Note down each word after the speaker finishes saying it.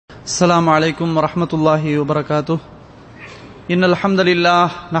السلام عليكم ورحمة الله وبركاته. إن الحمد لله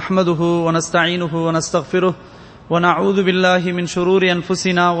نحمده ونستعينه ونستغفره ونعوذ بالله من شرور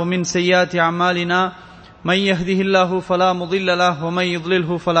أنفسنا ومن سيئات أعمالنا من يهده الله فلا مضل له ومن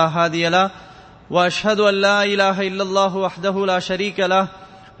يضلله فلا هادي له وأشهد أن لا إله إلا الله وحده لا شريك له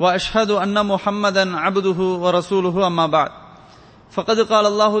وأشهد أن محمدا عبده ورسوله أما بعد فقد قال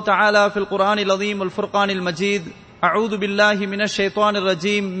الله تعالى في القرآن العظيم والفرقان المجيد أعوذ بالله من الشيطان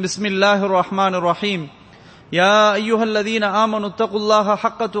الرجيم بسم الله الرحمن الرحيم يا أيها الذين آمنوا اتقوا الله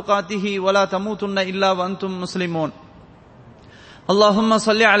حق تقاته ولا تموتن إلا وأنتم مسلمون اللهم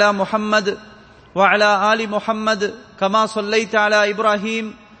صل على محمد وعلى آل محمد كما صليت على إبراهيم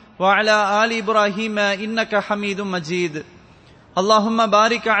وعلى آل إبراهيم إنك حميد مجيد اللهم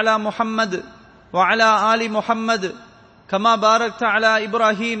بارك على محمد وعلى آل محمد كما باركت على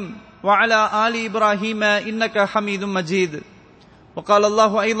إبراهيم وعلى آل إبراهيم إنك حميد مجيد وقال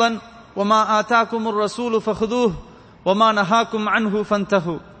الله أيضا وما آتاكم الرسول فخذوه وما نهاكم عنه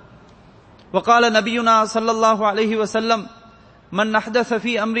فانتهوا وقال نبينا صلى الله عليه وسلم من أحدث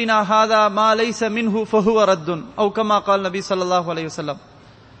في أمرنا هذا ما ليس منه فهو رد أو كما قال النبي صلى الله عليه وسلم.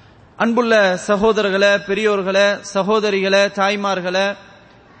 அன்புள்ள சகோதரர்களே, பெரியோர்களே, சகோதரிகளே, தாய்மார்களே,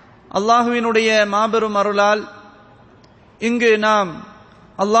 அல்லாஹுவினுடைய மாபெரும் அருளால் இங்கு நாம்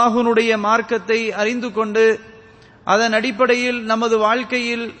அல்லாஹுனுடைய மார்க்கத்தை அறிந்து கொண்டு அதன் அடிப்படையில் நமது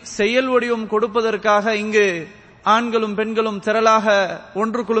வாழ்க்கையில் செயல் வடிவம் கொடுப்பதற்காக இங்கு ஆண்களும் பெண்களும் திரளாக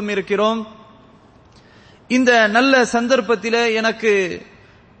ஒன்று குழும் இருக்கிறோம். இந்த நல்ல சந்தர்ப்பத்திலே எனக்கு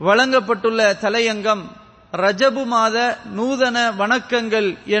வழங்கப்பட்டுள்ள தலையங்கம் ரஜபு மாத நூதன வணக்கங்கள்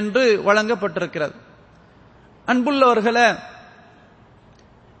என்று வழங்கப்பட்டிருக்கிறது. அன்புள்ளவர்களே,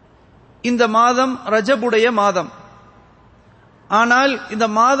 இந்த மாதம் ரஜபுடைய மாதம். ஆனால் இந்த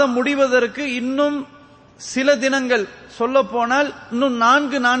மாதம் முடிவதற்கு இன்னும் சில தினங்கள், சொல்ல போனால் இன்னும்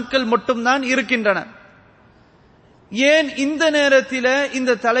 4 நாட்கள் மட்டும்தான் இருக்கின்றன. ஏன் இந்த நேரத்தில்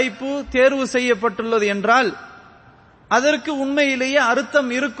இந்த தலைப்பு தேர்வு செய்யப்பட்டுள்ளது என்றால் அதற்கு உண்மையிலேயே அர்த்தம்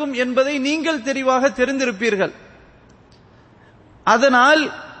இருக்கும் என்பதை நீங்கள் தெளிவாக தெரிந்திருப்பீர்கள். அதனால்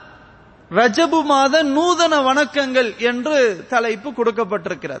ரஜபு மாத நூதன வணக்கங்கள் என்று தலைப்பு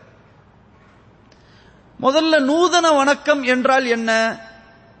கொடுக்கப்பட்டிருக்கிறது. முதல்ல நூதன வணக்கம் என்றால் என்ன,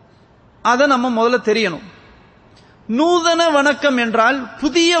 அதை நம்ம முதல்ல தெரியணும். நூதன வணக்கம் என்றால்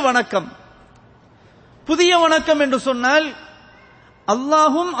புதிய வணக்கம். புதிய வணக்கம் என்று சொன்னால்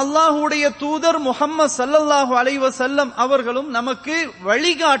அல்லாஹும் அல்லாஹுடைய தூதர் முஹம்மது ஸல்லல்லாஹு அலைஹி வஸல்லம் அவர்களும் நமக்கு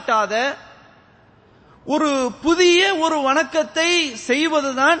வழிகாட்டாத ஒரு புதிய ஒரு வணக்கத்தை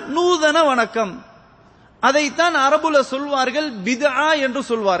செய்வதுதான் நூதன வணக்கம். அதைத்தான் அரபுல சொல்வார்கள் பித்ஆ என்று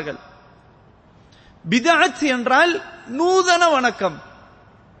சொல்வார்கள். பித்அத் என்றால் நூதன வணக்கம்.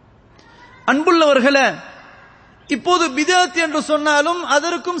 அன்புள்ளவர்களே, இப்போது பித்அத் என்று சொன்னாலும்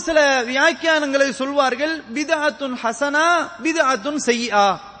அதற்கும் சில வியாக்கியானங்களை சொல்வார்கள். பித்அத்துன் ஹசனா, பித்அத்துன் சய்யிஆ.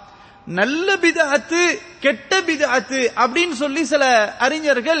 நல்ல பித்அத்து, கெட்ட பித்அத்து அப்படின்னு சொல்லி சில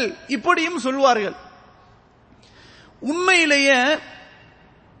அறிஞர்கள் இப்படியும் சொல்வார்கள். உண்மையிலேயே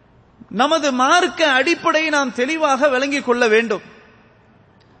நமது மார்க்க அடிப்படையை நாம் தெளிவாக விளங்கிக் கொள்ள வேண்டும்.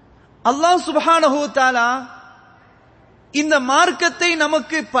 அல்லாஹ் சுப்ஹானஹு வ தஆலா இந்த மார்க்கத்தை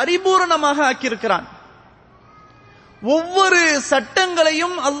நமக்கு பரிபூரணமாக ஆக்கியிருக்கிறான். ஒவ்வொரு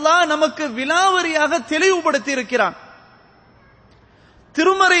சட்டங்களையும் அல்லாஹ் நமக்கு விலாவரியாக தெளிவுபடுத்தி இருக்கிறான்.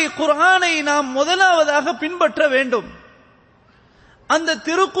 திருமறை குர்ஆனை நாம் முதலாவதாக பின்பற்ற வேண்டும். அந்த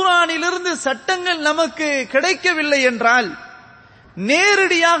திருக்குர்ஆனிலிருந்து சட்டங்கள் நமக்கு கிடைக்கவில்லை என்றால்,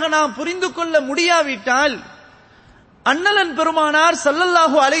 நேரடியாக நாம் புரிந்து கொள்ள முடியாவிட்டால், அண்ணலன் பெருமானார்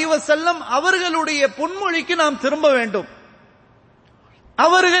ஸல்லல்லாஹு அலைஹி வஸல்லம் அவர்களுடைய பொன்மொழிக்கு நாம் திரும்ப வேண்டும்.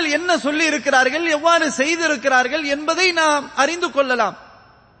 அவர்கள் என்ன சொல்லி இருக்கிறார்கள், எவ்வாறு செய்திருக்கிறார்கள் என்பதை நாம் அறிந்து கொள்ளலாம்.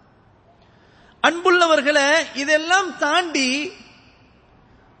 அன்புள்ளவர்களே, இதெல்லாம் தாண்டி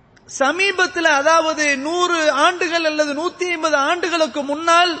சமீபத்தில், அதாவது 100 ஆண்டுகள் அல்லது 150 ஆண்டுகளுக்கு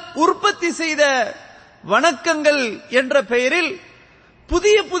முன்னால் உற்பத்தி செய்த வணக்கங்கள் என்ற பெயரில்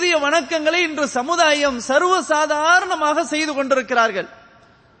புதிய புதிய வணக்கங்களை இன்று சமுதாயம் சர்வசாதாரணமாக செய்து கொண்டிருக்கிறார்கள்.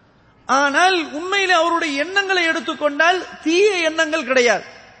 ஆனால் உண்மையிலே அவருடைய எண்ணங்களை எடுத்துக்கொண்டால் தீய எண்ணங்கள் கிடையாது.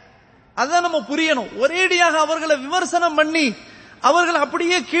 அதான் நம்ம புரியணும். ஒரேடியாக அவர்களை விமர்சனம் பண்ணி அவர்கள்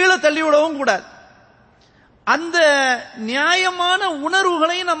அப்படியே கீழே தள்ளிவிடவும் கூடாது. அந்த நியாயமான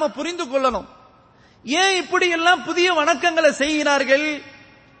உணர்வுகளை நம்ம புரிந்து கொள்ளணும். ஏன் இப்படி எல்லாம் புதிய வணக்கங்களை செய்கிறார்கள்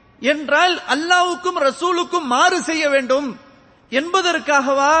என்றால் அல்லாஹ்வுக்கும் ரசூலுக்கும் மாறு செய்ய வேண்டும்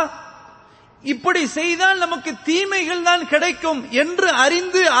என்பதற்காகவா? இப்படி செய்தால் நமக்கு தீமைகள் தான் கிடைக்கும் என்று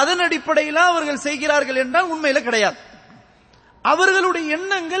அறிந்து அதன் அடிப்படையில் அவர்கள் செய்கிறார்கள் என்றால் உண்மையில கிடையாது. அவர்களுடைய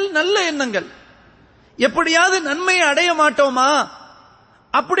எண்ணங்கள் நல்ல எண்ணங்கள். எப்படியாவது நன்மையை அடைய மாட்டோமா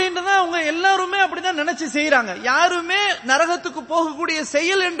அப்படின்றத அவங்க எல்லாருமே அப்படிதான் நினைச்சு செய்யறாங்க. யாருமே நரகத்துக்கு போகக்கூடிய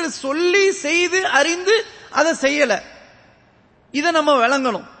செயல் என்று சொல்லி செய்து அறிந்து அதை செய்யல. இதை நம்ம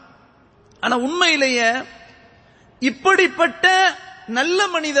விளங்கணும். ஆனா உண்மையிலேயே இப்படிப்பட்ட நல்ல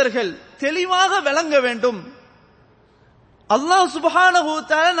மனிதர்கள் தெளிவாக விளங்க வேண்டும். அல்லாஹ் சுப்ஹானஹு வ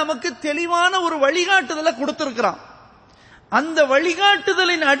தஆலா நமக்கு தெளிவான ஒரு வழிகாட்டுதலை கொடுத்திருக்கிறான். அந்த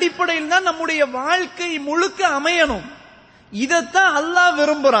வழிகாட்டுதலின் அடிப்படையில் தான் நம்முடைய வாழ்க்கை முழுக்க அமையணும். இதத்தான் அல்லாஹ்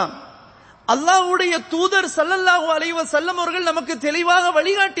விரும்புறான். அல்லாஹ்வுடைய தூதர் ஸல்லல்லாஹு அலைஹி வஸல்லம் அவர்கள் நமக்கு தெளிவாக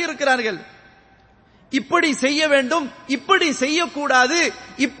வழிகாட்டி இருக்கிறார்கள். இப்படி செய்ய வேண்டும், இப்படி செய்யக்கூடாது,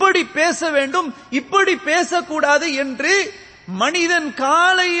 இப்படி பேச வேண்டும், இப்படி பேசக்கூடாது என்று மனிதன்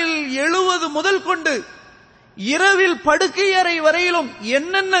காலையில் எழுவது முதல் கொண்டு இரவில் படுக்கை அறை வரையிலும்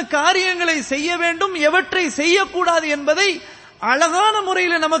என்னென்ன காரியங்களை செய்ய வேண்டும், எவற்றை செய்யக்கூடாது என்பதை அழகான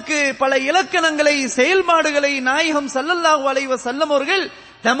முறையில் நமக்கு பல இலக்கணங்களை, செயல்பாடுகளை நாயகம் ஸல்லல்லாஹு அலைஹி வஸல்லம் அவர்கள்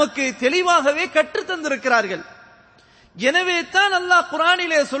நமக்கு தெளிவாகவே கற்றுத் தந்திருக்கிறார்கள். எனவே தான் அல்லாஹ்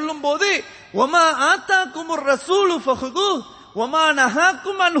குர்ஆனிலே சொல்லும் போது வமா ஆதாகுமுர் ரசூலு ஃபஹுது வமா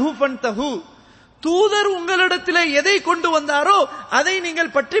நஹாகும் அன்ஹு ஃபன்தஹு, தூதர் உங்களிடத்திலே எதை கொண்டு வந்தாரோ அதை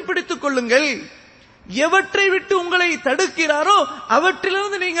நீங்கள் பற்றி பிடித்துக் கொள்ளுங்கள், எவற்றை விட்டு உங்களை தடுக்கிறாரோ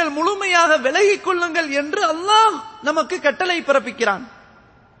அவற்றிலிருந்து நீங்கள் முழுமையாக விலகிக் கொள்ளுங்கள் என்று அல்லாஹ் நமக்கு கட்டளை பிறப்பிக்கிறான்.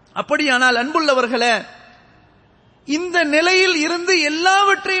 அப்படியானால் அன்புள்ளவர்களே, இந்த நிலையில் இருந்து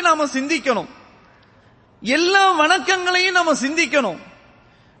எல்லாவற்றையும் நாம சிந்திக்கணும். எல்லா வணக்கங்களையும் நாம சிந்திக்கணும்.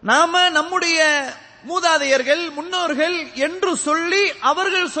 நாம நம்முடைய மூதாதையர்கள், முன்னோர்கள் என்று சொல்லி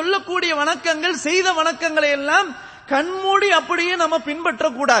அவர்கள் சொல்லக்கூடிய வணக்கங்கள், செய்த வணக்கங்களை எல்லாம் கண்மூடி அப்படியே நம்ம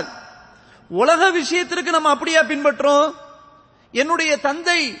பின்பற்றக்கூடாது. உலக விஷயத்திற்கு நம்ம அப்படியா பின்பற்றோம்? என்னுடைய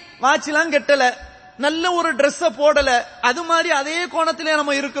தந்தை வாட்சிலாம் கெட்டல, நல்ல ஒரு டிரெஸ் போடல, அது மாதிரி அதே கோணத்திலே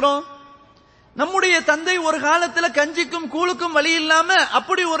நம்ம இருக்கிறோம். நம்முடைய தந்தை ஒரு காலத்துல கஞ்சிக்கும் கூழுக்கும் வழி இல்லாம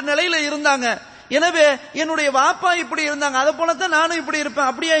அப்படி ஒரு நிலையில இருந்தாங்க, எனவே என்னுடைய வாப்பா இப்படி இருந்தாங்க, அதை போலத்தான் நானும் இப்படி இருப்பேன்,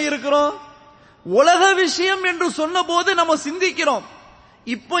 அப்படியா இருக்கிறோம்? உலக விஷயம் என்று சொன்ன போது நம்ம சிந்திக்கிறோம்.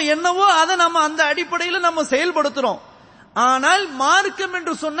 இப்போ என்னவோ அதை நம்ம அந்த அடிப்படையில் நம்ம செயல்படுத்துறோம். ஆனால் மார்க்கம்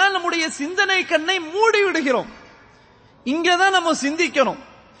என்று சொன்னால் நம்முடைய சிந்தனை கண்ணை மூடி விடுகிறோம். இங்கதான் நம்ம சிந்திக்கணும்.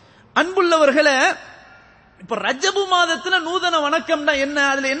 அன்புள்ளவர்களே, இப்ப ரஜபு மாதத்துல நூதன வணக்கம்னா என்ன,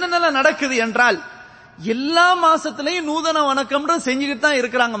 அதுல என்னென்னலாம் நடக்குது என்றால், எல்லா மாசத்திலையும் நூதன வணக்கம் செஞ்சுக்கிட்டு தான்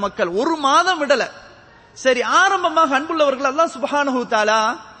இருக்கிறாங்க மக்கள், ஒரு மாதம் விடல. சரி, ஆரம்பமாக அன்புள்ளவர்கள் அல்லாஹ் சுப்ஹானஹு வ தஆலா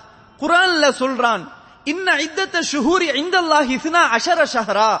குர்ஆன்ல சொல்றான், இன்ன இத்தத்த ஷுஹூரி இன்தல்லாஹி 12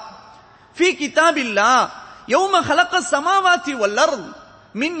 ஷஹரா ஃபீ கிதாபில்லாஹ் யௌம ஹலகஸ் ஸமாவாதி வல் அர்த்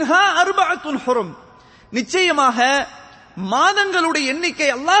மின்ஹா அர்பஅத்துன் ஹுரும், நிச்சயமாக மாதங்களுடைய எண்ணிக்கை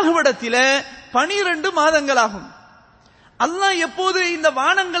அல்லாஹ்விடத்திலே 12 மாதங்களாகும். அல்லாஹ் எப்போது இந்த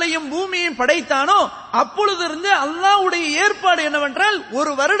வானங்களையும் பூமியையும் படைத்தானோ அப்பொழுதிருந்து அல்லாஹ்வுடைய ஏற்பாடு என்னவென்றால்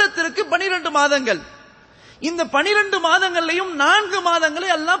ஒரு வருடத்திற்கு 12 மாதங்கள். இந்த 12 மாதங்களையும் 4 மாதங்களை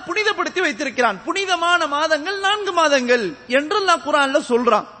அல்லாஹ் புனிதப்படுத்தி வைத்திருக்கிறான். புனிதமான மாதங்கள் 4 மாதங்கள் என்று அல்லாஹ் குர்ஆன்ல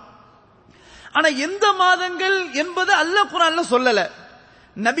சொல்றான். ஆனா எந்த மாதங்கள் என்பது அல்லாஹ் குர்ஆன்ல சொல்லல.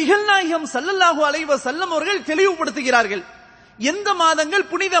 நபிகள் நாயகம் ஸல்லல்லாஹு அலைஹி வஸல்லம் அவர்கள் தெளிவுபடுத்துகிறார்கள். எந்த மாதங்கள்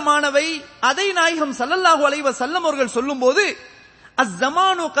புனிதமானவை அதை நாயகம் ஸல்லல்லாஹு அலைஹி வஸல்லம் அவர்கள் சொல்லும்போது,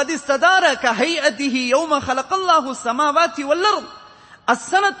 அஸ்ஸமானு கத் இஸ்ததார கஹைஅதிஹி யௌம ஹலகல்லாஹு ஸமாவாதி வல் அர்த்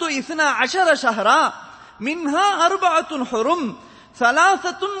அஸ்ஸனத்து 12 ஷஹரா மின்ஹா அர்பஅத்துன் ஹுரும்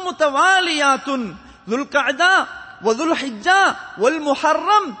ஸலாஸத்துன் முத்தவாலியாத்துன் ذுல்கஅதா வذுல்ஹிஜ்ஜா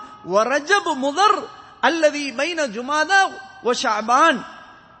வல்முஹர்ரம் வரஜப் முதர் அல்லதி பைன ஜுமாதா வஷஅபான்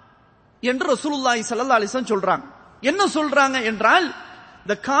என்று ரசூலுல்லாஹி ஸல்லல்லாஹு அலைஹி வஸல்லம் சொல்றாங்க. என்ன சொல்றாங்க என்றால்,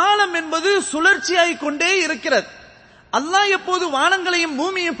 இந்த காலம் என்பது சுழற்சியாய் கொண்டே இருக்கிறது. அல்லாஹ் எப்போது வானங்களையும்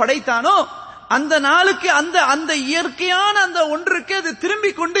பூமியையும் படைத்தானோ அந்த நாளுக்கு அந்த இயற்கையான அந்த ஒன்றுக்கு அது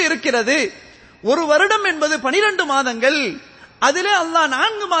திரும்பிக் கொண்டு இருக்கிறது. ஒரு வருடம் என்பது 12 மாதங்கள், அதிலே அல்லாஹ்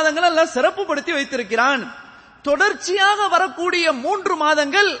 4 மாதங்கள் அல்லாஹ் சிறப்புப்படுத்தி வைத்திருக்கிறான். தொடர்ச்சியாக வரக்கூடிய 3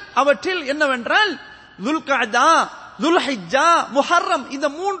 மாதங்கள் அவற்றில் என்னவென்றால் ذுல்கஅதா, ذுல்ஹிஜ்ஜா, முஹர்ரம், இந்த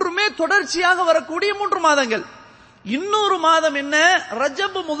மூன்றுமே தொடர்ச்சியாக வரக்கூடிய 3 மாதங்கள். இன்னொரு மாதம் என்ன,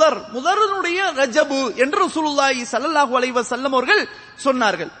 ரஜப் முதர், முதருடைய ரஜபு என்று ரசூலுல்லாஹி ஸல்லல்லாஹு அலைஹி வஸல்லம் அவர்கள்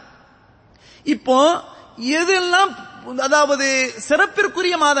சொன்னார்கள். இப்போ எதெல்லாம் அதாவது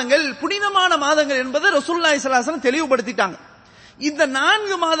சிறப்பிற்குரிய மாதங்கள், புனிதமான மாதங்கள் என்பதை ரசூலுல்லாஹி ஸல்லல்லாஹு அலைஹி வஸல்லம் தெளிவுபடுத்திட்டாங்க. இந்த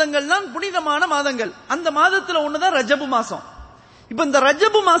 4 மாதங்கள் தான் புனிதமான மாதங்கள். அந்த மாதத்துல ஒண்ணுதான் ரஜபு மாசம். இப்ப இந்த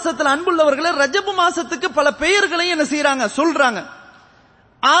ரஜபு மாசத்துல அன்புள்ளவர்களே, ரஜபு மாசத்துக்கு பல பெயர்களையும் என்ன செய்யறாங்க, சொல்றாங்க.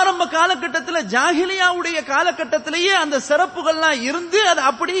 ஆரம்ப காலகட்டத்தில் ஜாஹிலியாவுடைய காலகட்டத்திலேயே அந்த சிறப்புகள்லாம் இருந்து அது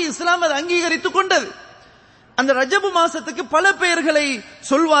அப்படியே இஸ்லாம் அதை அங்கீகரித்துக் கொண்டது. அந்த ரஜபு மாசத்துக்கு பல பெயர்களை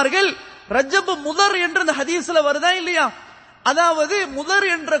சொல்வார்கள். ரஜபு முதர் என்று அந்த ஹதீஸ்ல வருதா இல்லையா, அதாவது முதர்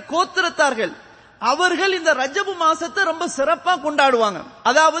என்ற கோத்திரத்தார்கள் அவர்கள் இந்த ரஜபு மாசத்தை ரொம்ப சிறப்பா கொண்டாடுவாங்க.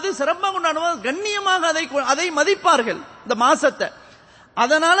 அதாவது சிறப்பா கொண்டாடுவாங்க, கண்ணியமாக அதை மதிப்பார்கள் இந்த மாசத்தை.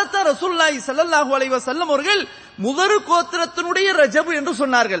 அதனால தான் ரசூலுல்லாஹி ஸல்லல்லாஹு அலைஹி வஸல்லம் அவர்கள் முதரு கோத்திரத்தினுடைய ரஜபு என்று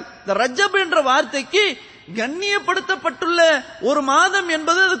சொன்னார்கள். இந்த ரஜப் என்ற வார்த்தைக்கு கண்ணியப்படுத்தப்பட்டுள்ள ஒரு மாதம்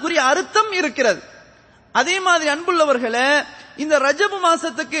என்பது அதுக்குரிய அர்த்தம் இருக்கிறது. அதே மாதிரி அன்புள்ளவர்களே, இந்த ரஜபு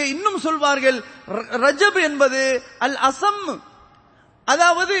மாசத்துக்கு இன்னும் சொல்வார்கள், ரஜப் என்பது அல் அசம்,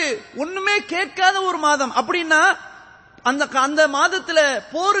 அதாவது ஒண்ணுமே கேட்காத ஒரு மாதம். அப்படின்னா அந்த மாதத்துல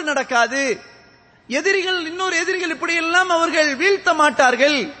போர் நடக்காது, இன்னொரு எதிரிகள் இப்படி எல்லாம் அவர்கள் வீழ்த்த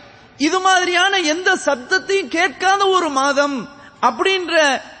மாட்டார்கள், இது மாதிரியான எந்த சப்தத்தையும் கேட்காத ஒரு மாதம் அப்படின்ற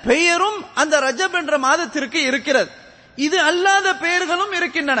பெயரும் அந்த ரஜப் என்ற மாதத்திற்கு இருக்கிறது. இது அல்லாத பெயர்களும்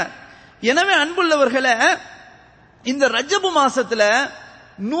இருக்கின்றன. எனவே அன்புள்ளவர்களே, இந்த ரஜபு மாசத்துல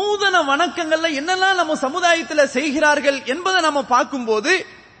நூதன வணக்கங்கள்ல என்னெல்லாம் நம்ம சமுதாயத்துல செய்கிறார்கள் என்பதை நம்ம பார்க்கும்போது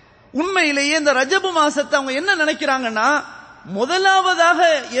உண்மையிலேயே இந்த ரஜபு மாசத்தை அவங்க என்ன நினைக்கிறாங்கன்னா, முதலாவதாக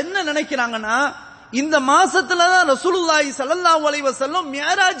என்ன நினைக்கிறாங்கன்னா, இந்த மாசத்துலதான் ரசூலுல்லாஹி ஸல்லல்லாஹு அலைஹி வஸல்லம்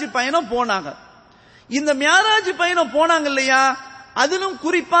மியராஜ் பயணம் போனாங்க. இந்த மியராஜ் பயணம் போனாங்க இல்லையா, அதிலும்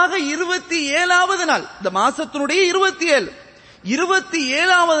குறிப்பாக 27வது நாள், இந்த மாசத்தினுடைய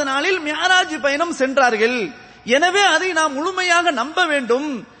 27வது நாளில் மியராஜ் பயணம் சென்றார்கள். எனவே அதை நாம் முழுமையாக நம்ப வேண்டும்,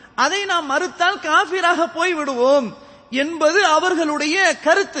 அதை நாம் மறுத்தால் காஃபிராக போய் விடுவோம் என்பது அவர்களுடைய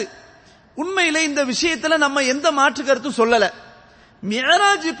கருத்து. உண்மையிலே இந்த விஷயத்துல நம்ம எந்த மாற்று கருத்து சொல்லல.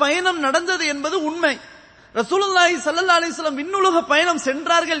 மியராஜ் பயணம் நடந்தது என்பது உண்மை. ரசூலுல்லாஹி ஸல்லல்லாஹு அலைஹி வஸல்லம் விண்ணுலக பயணம்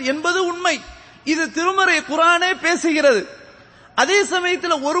சென்றார்கள் என்பது உண்மை. இது திருமறை குர்ஆனே பேசுகிறது. அதே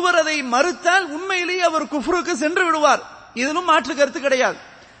சமயத்தில் ஒருவர் அதை மறுத்தால் உண்மையிலேயே அவர் குஃப்ருக்கு சென்று விடுவார். இதிலும் மாற்று கருத்து கிடையாது.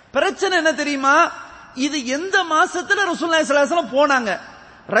 பிரச்சனை என்ன தெரியுமா, இது எந்த மாசத்துல ரசூலுல்லாஹி ஸல்லல்லாஹு அலைஹி வஸல்லம் போனாங்க,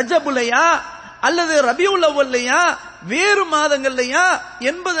 ரஜபுலையா அல்லது ரபியுல் அவ்வல்லையா வேறு மாதங்கள்லையா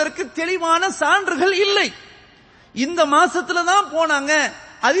என்பதற்கு தெளிவான சான்றுகள் இல்லை. இந்த மாசத்துல தான் போனாங்க,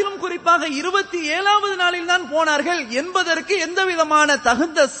 அதிலும் குறிப்பாக 27வது நாளில் தான் போனார்கள் என்பதற்கு எந்த விதமான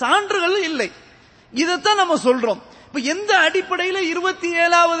தகுந்த சான்றுகள் இல்லை. இதைத்தான் நம்ம சொல்றோம். இப்ப எந்த அடிப்படையில்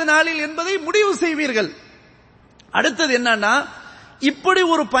 27வது நாளில் என்பதை முடிவு செய்வீர்கள்? அடுத்தது என்னன்னா, இப்படி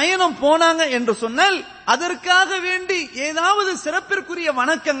ஒரு பயணம் போனாங்க என்று சொன்னால் அதற்காக வேண்டி ஏதாவது சிறப்பிற்குரிய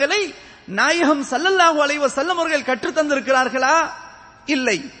வணக்கங்களை நாயகம் ஸல்லல்லாஹு அலைஹி வஸல்லம் அவர்கள் கற்றுத் தந்திருக்கிறார்களா?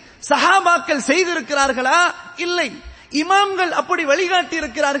 இல்லை. சஹாபாக்கள் செய்திருக்கிறார்களா? இல்லை. இமாம்கள் அப்படி வழிகாட்டி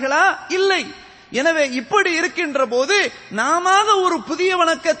இருக்கிறார்களா? இல்லை. எனவே இப்படி இருக்கின்ற போது நாம ஒரு புதிய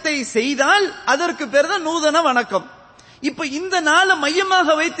வணக்கத்தை செய்தால் அதற்கு பேர் தான் நூதன வணக்கம். இப்ப இந்த நாளை மையமாக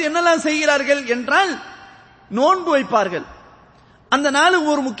வைத்து என்னெல்லாம் செய்கிறார்கள் என்றால், நோன்பு வைப்பார்கள். அந்த நாள்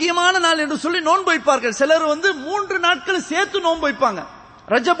ஒரு முக்கியமான நாள் என்று சொல்லி நோன்பு வைப்பார்கள். சிலர் 3 நாட்கள் சேர்த்து நோன்பு வைப்பாங்க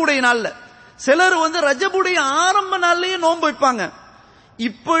ரஜபுடைய நாள்ல. சிலர் ரஜபுடைய ஆரம்ப நாள்லயே நோன்பு வைப்பாங்க.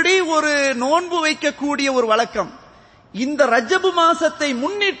 இப்படி ஒரு நோன்பு வைக்கக்கூடிய ஒரு வழக்கம் இந்த ரஜபு மாசத்தை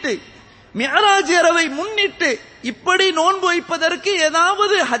முன்னிட்டு, மியராஜ் இரவை முன்னிட்டு இப்படி நோன்பு வைப்பதற்கு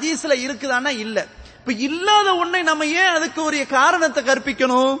ஏதாவது ஹதீஸ்ல இருக்குதானா? இல்ல. இப்ப இல்லாத ஒன்றை நம்ம ஏன் அதுக்கு ஒரு காரணத்தை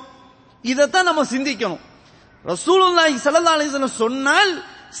கற்பிக்கணும்? இதத்தான் நம்ம சிந்திக்கணும். ரசூலுல்லாஹி ஸல்லல்லாஹு அலைஹி வஸல்லம் சொன்னால்,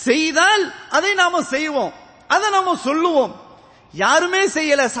 செய்தால் அதை நாம செய்வோம், அதை நாம சொல்லுவோம். யாருமே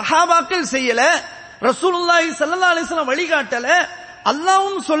செய்யல, சஹாபாக்கள் செய்யல, ரசூலுல்லாஹி ஸல்லல்லாஹு அலைஹி வஸல்லம் வழிகாட்டல,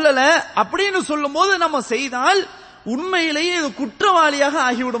 அல்லாஹ்வும் சொல்லல அப்படின்னு சொல்லும் போது நம்ம செய்தால் உண்மையிலேயே இது குற்றவாளியாக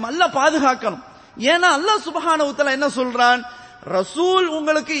ஆகிவிடும். அல்லாஹ் பாதுகாக்கணும். ஏன்னா அல்லாஹ் சுப்ஹானஹு வ தஆலா என்ன சொல்றான், ரசூல்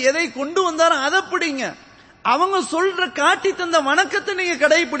உங்களுக்கு எதை கொண்டு வந்தாரோ அதை பிடிங்க, அவங்க சொல்ற காட்டி தந்த வணக்கத்தை நீங்க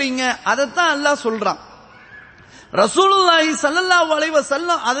கடைபிடிங்க, அதைத்தான் அல்லாஹ் சொல்றான். ரசூலுல்லாஹி ஸல்லல்லாஹு அலைஹி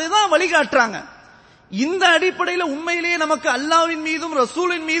வஸல்லம் அதை தான் வழிகாட்டுறாங்க. இந்த அடிப்படையில் உண்மையிலேயே நமக்கு அல்லாஹ்வின் மீதும்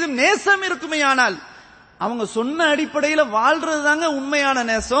ரசூலின் மீதும் நேசம் இருக்குமேயானால் அவங்க சொன்ன அடிப்படையில் வாழ்றது தாங்க உண்மையான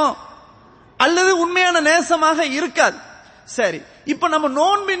நேசம், அல்லது உண்மையான நேசமாக இருக்காது. சரி, இப்ப நம்ம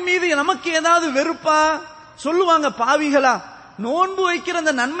நோன்பின் மீது நமக்கு ஏதாவது வெறுப்பா? சொல்லுவாங்க, பாவிகளா, நோன்பு வைக்கிற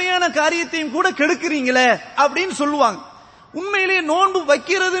அந்த நன்மையான காரியத்தையும் கூட கெடுக்கிறீங்களே அப்படின்னு சொல்லுவாங்க. உண்மையிலேயே நோன்பு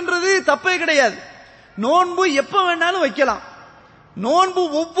வைக்கிறதுன்றது தப்பே கிடையாது. நோன்பு எப்ப வேணாலும் வைக்கலாம். நோன்பு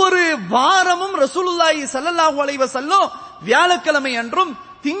ஒவ்வொரு வாரமும் ரசூலுல்லாஹி ஸல்லல்லாஹு அலைஹி வஸல்லம் வியாழக்கிழமை அன்றும்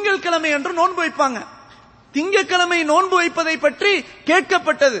திங்கட்கிழமை அன்றும் நோன்பு வைப்பாங்க. திங்கட்கிழமை நோன்பு வைப்பதை பற்றி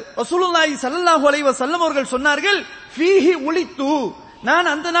கேட்கப்பட்டது. ரசூலுல்லாஹி ஸல்லல்லாஹு அலைஹி வஸல்லம் அவர்கள் சொன்னார்கள், ஃபீஹி உலித்து,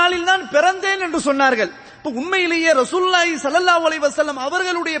 நான் அந்த நாளில் தான் பிறந்தேன் என்று சொன்னார்கள். இப்ப உண்மையிலேயே ரசூலுல்லாஹி ஸல்லல்லாஹு அலைஹி வஸல்லம்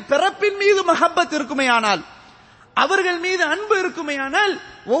அவர்களுடைய பிறப்பின் மீது மஹப்பத் இருக்குமேயானால், அவர்கள் மீது அன்பு இருக்குமேயானால்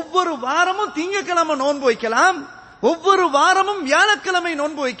ஒவ்வொரு வாரமும் திங்கட்கிழமை நோன்பு வைக்கலாம், ஒவ்வொரு வாரமும் வியாழக்கிழமை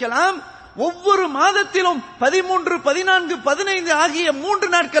நோன்பு வைக்கலாம், ஒவ்வொரு மாதத்திலும் 13, 14, 15 ஆகிய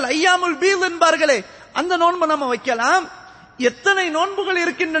 3 நாட்கள் ஐயாமுல் பீல் என்பார்களே அந்த நோன்பு நம்ம வைக்கலாம். எத்தனை நோன்புகள்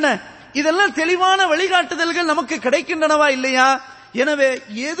இருக்கின்றன. இதெல்லாம் தெளிவான வழிகாட்டுதல்கள் நமக்கு கிடைக்கின்றனவா இல்லையா? எனவே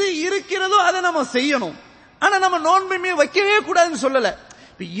எது இருக்கிறதோ அதை நம்ம செய்யணும். ஆனா நம்ம நோன்புமே வைக்கவே கூடாதுன்னு சொல்லல.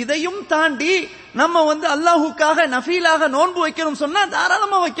 இதையும் தாண்டி நம்ம அல்லாஹுக்காக நஃபீலாக நோன்பு வைக்கணும் சொன்னா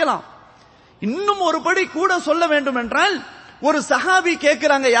தாராளமா வைக்கலாம். இன்னும் ஒருபடி கூட சொல்ல வேண்டும் என்றால், ஒரு சஹாபி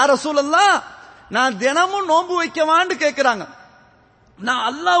கேட்கிறாங்க, யா ரசூலல்லாஹ், நான் தினமும் நோன்பு வைக்கவான்னு கேட்கிறாங்க. நான்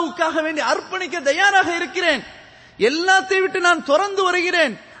அல்லாஹ்வுக்காக வேண்டி அர்ப்பணிக்க தயாராக இருக்கிறேன், எல்லாத்தையும் விட்டு நான் துறந்து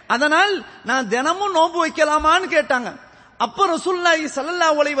வருகிறேன், அதனால் நான் தினமும் நோன்பு வைக்கலாமான்னு கேட்டாங்க. அப்ப ரசூலுல்லாஹி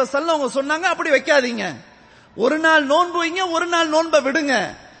ஸல்லல்லாஹு அலைஹி வஸல்லம் அவங்க சொன்னாங்க, அப்படி வைக்காதீங்க, ஒரு நாள் நோன்பு வைங்க, ஒரு நாள் நோன்பை விடுங்க.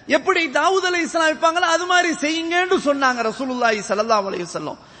 எப்படி தாவூத் அலைஹிஸ்ஸலாம் வைப்பாங்களோ அது மாதிரி செய்யுங்கன்னு சொன்னாங்க ரசூலுல்லாஹி ஸல்லல்லாஹு அலைஹி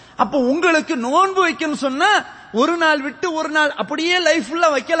வஸல்லம். அப்ப உங்களுக்கு நோன்பு வைக்கணும் சொன்னா ஒரு நாள் விட்டு ஒரு நாள் அப்படியே லைஃப் ஃபுல்லா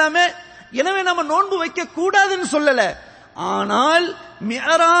வைக்கலாமே. எனவே நம்ம நோன்பு வைக்க கூடாதுன்னு சொல்லல. ஆனால்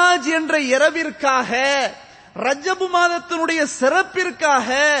மிஅராஜ் என்ற இரவிற்காக, ரஜபு மாதத்தினுடைய சிறப்பிற்காக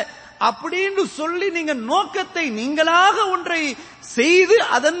அப்படின்னு சொல்லி நீங்க நோக்கத்தை நீங்களாக ஒன்றை செய்து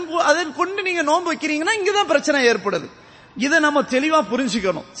அதன் கொண்டு நீங்க நோன்பு வைக்கிறீங்கன்னா இங்கதான் பிரச்சனை ஏற்படுது. இதை நம்ம தெளிவா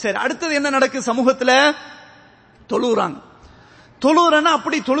புரிஞ்சுக்கணும். சரி, அடுத்தது என்ன நடக்கு சமூகத்துல? தொழுறாங்க. தொழுறன்னா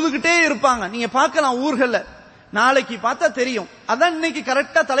அப்படி தொழுதுகிட்டே இருப்பாங்க. நீங்க பார்க்கலாம் ஊர்கள்ல, நாளைக்கு பார்த்தா தெரியும். அதான் இன்னைக்கு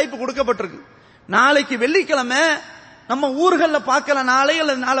கரெக்டா தலைப்பு கொடுக்கப்பட்டிருக்கு. நாளைக்கு வெள்ளிக்கிழமை நம்ம ஊர்கள்ல பார்க்கலாம், நாளை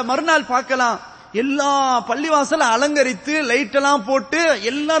அல்லது நாளை மறுநாள் பார்க்கலாம், எல்லா பள்ளிவாசல அலங்கரித்து லைட் எல்லாம் போட்டு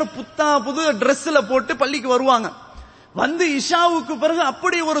எல்லாரும் புது டிரெஸ்ல போட்டு பள்ளிக்கு வருவாங்க. வந்து இஷாவுக்கு பிறகு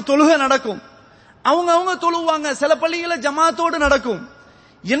அப்படி ஒரு தொழுகை நடக்கும். அவங்க தொழுவாங்க. சில பள்ளிகள ஜமாத்தோடு நடக்கும்.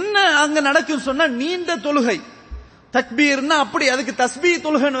 என்ன அங்க நடக்கும் சொன்னா நீண்ட தொழுகை, தக்பீர்னா அப்படி, அதுக்கு தஸ்பீ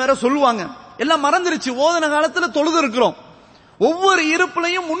தொழுகைன்னு வேற சொல்லுவாங்க. எல்லாம் மறந்துருச்சு, ஓதன காலத்துல தொழுது இருக்கிறோம். ஒவ்வொரு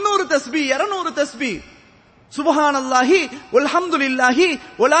இருப்புலையும் 300 தஸ்பீ 200 தஸ்பீ, சுப்ஹானல்லாஹி வல்ஹம்துலில்லாஹி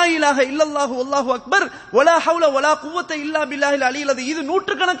வலா இலாஹ இல்லல்லாஹு வல்லாஹு அக்பர் வலா ஹவ்ல வலா குவத்த இல்லா பில்லாஹில் அலியில் அது. இது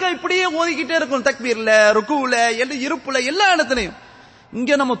நூற்றுக்கணக்கா இப்படியே ஓதிக்கிட்டே இருக்கும். தக்பீர்ல, ருக்குல, இருப்புல, எல்லா இடத்துலையும்.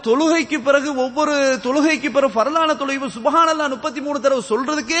 இங்க நம்ம தொழுகைக்கு பிறகு, ஒவ்வொரு தொழுகைக்கு பிறகு ஃபர்லான தொழுகை சுப்ஹானல்லாஹ் 33 தடவை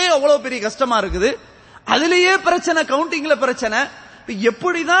சொல்றதுக்கே அவ்வளவு பெரிய கஷ்டமா இருக்குது. அதுலயே பிரச்சனை, கவுண்டிங்ல பிரச்சனை.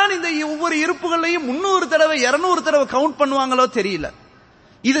 எப்படிதான் இந்த ஒவ்வொரு இருப்புகளையும் 300 தடவை 200 தடவை கவுண்ட் பண்ணுவாங்களோ தெரியல.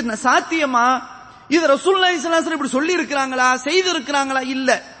 இது சாத்தியமா? இது ரசூலுல்லாஹி ஸல்லல்லாஹு அலைஹி வஸல்லம் இப்படி சொல்லி இருக்கிறாங்களா, செய்து இருக்கிறாங்களா? இல்ல.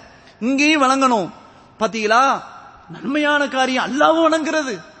 இங்கேயும் வணங்கணும். பாத்தீங்களா, நன்மையான காரியம் அல்லாஹ்வை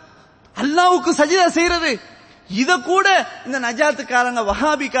வணங்குறது, அல்லாஹ்வுக்கு சஜிதா செய்யறது, இத கூட இந்த நஜாத்துக்காரங்க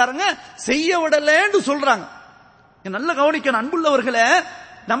வஹாபிக்காரங்க செய்ய விடலன்னு சொல்றாங்க. நல்ல கவனிக்கணும் அன்புள்ளவர்களே.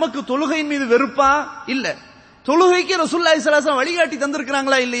 நமக்கு தொழுகையின் மீது வெறுப்பா? இல்ல. தொழுகைக்கு ரசூலுல்லாஹி ஸல்லல்லாஹு அலைஹி வஸல்லம் வழிகாட்டி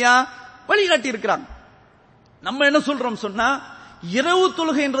தந்திருக்கிறாங்களா இல்லையா? வழிகாட்டி இருக்கிறாங்க. நம்ம என்ன சொல்றோம் சொன்னா, இரவு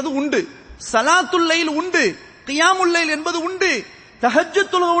தொழுகைன்றது உண்டு, சலாத்துல் லைல் உண்டு, கியாமுல் லைல் என்பது உண்டு,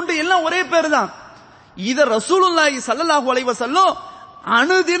 தஹஜ்ஜுத் தொழுகை உண்டு, எல்லாம் ஒரே பேர் தான். இத ரசூலுல்லாஹி ஸல்லல்லாஹு அலைஹி வஸல்லம்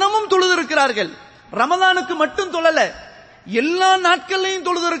அனுதினமும் தொழுது இருக்கிறார்கள். ரமலானுக்கு மட்டும் தொழல, எல்லா நாட்கள்லையும்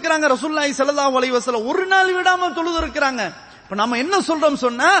தொழுது இருக்கிறாங்க ரசூலுல்லாஹி ஸல்லல்லாஹு அலைஹி வஸல்லம். ஒரு நாள் விடாம தொழுது இருக்கிறாங்க. இப்ப நம்ம என்ன சொல்றோம்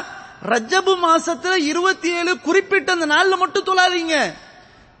சொன்னா, ரஜபு மாசத்துல 27 குறிப்பிட்ட அந்த நாள்ல மட்டும் தொழாதீங்க,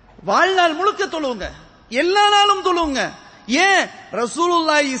 வாழ்நாள் முழுக்க தொழுவுங்க, எல்லா நாளும் தொழுவுங்க. ஏன்?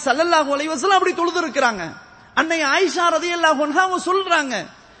 ரசூலுல்லாஹி ஸல்லல்லாஹு அலைஹி வஸல்லம் அப்படி தொழுது இருக்கிறாங்க. அன்னை ஆயிஷா ரலியல்லாஹு அன்ஹா சொல்றாங்க,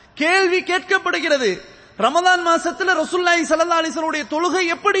 கேள்வி கேட்கப்படுகிறது, ரமலான் மாசத்துல ரசூலுல்லாஹி ஸல்லல்லாஹு அலைஹி வஸல்லம் உடைய தொழுகை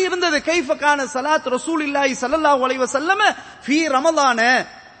எப்படி இருந்தது? கைஃப கான ஸலாத் ரசூலில்லாஹி ஸல்லல்லாஹு அலைஹி வஸல்லம் ஃபீ ரமலான,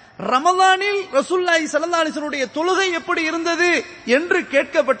 ரமலானில் ரசூலுல்லாஹி ஸல்லல்லாஹு அலைஹி வஸல்லம் உடைய தொழுகை எப்படி இருந்தது என்று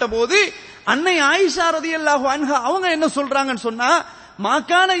கேட்கப்பட்ட போது அன்னை ஆயிஷா ரலியல்லாஹு அன்ஹா அவங்க என்ன சொல்றாங்கன்னு சொன்னா,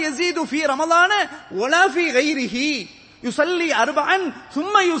 மாகான யஸீது ஃபீ ரமலான வலா ஃபீ கைரிஹி யுஸல்லி அர்பஅன்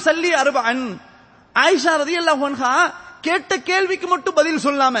சும்ம யுஸல்லி அர்பஅன். ஆயிஷா ரலியல்லாஹு அன்ஹா கேட்ட கேள்விக்கு மட்டும் பதில்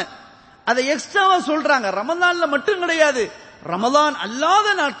சொல்லாம அதை எக்ஸ்ட்ராவா சொல்றாங்க. ரமலான்ல மட்டும் கிடையாது, ரமலான் அல்லாத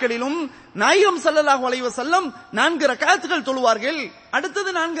நாட்களிலும் நாயகம் ஸல்லல்லாஹு அலைஹி வஸல்லம் 4 ரக்அத்துகள் தொழுவார்கள், அடுத்தது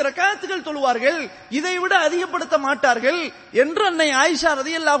 4 ரக்அத்துகள் தொழுவார்கள், இதை விட அதிகப்படுத்த மாட்டார்கள் என்று அன்னை ஆயிஷா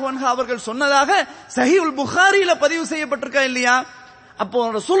ரலியல்லாஹு அன்ஹா அவர்கள் சொன்னதாக சஹீஹுல் புகாரியில பதிவு செய்யப்பட்டிருக்கா இல்லையா? அப்போ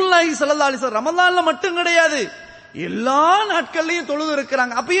ரசூலுல்லாஹி ஸல்லல்லாஹு அலைஹி வஸல்லம் ரமலான்ல மட்டும் கிடையாது, எல்லா நாட்கள்லயும் தொழுது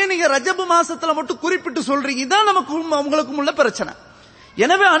இருக்கிறாங்க. அப்பயே நீங்க ரஜபு மாசத்துல மட்டும் குறிப்பிட்டு சொல்றீங்க, இதான் நமக்கு உங்களுக்கும் உள்ள பிரச்சனை.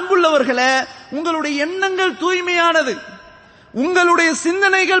 எனவே அன்புள்ளவர்களே, உங்களுடைய எண்ணங்கள் தூய்மையானது, உங்களுடைய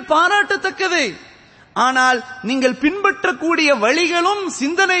சிந்தனைகள் பாராட்டத்தக்கது. ஆனால் நீங்கள் பின்பற்றக்கூடிய வழிகளும்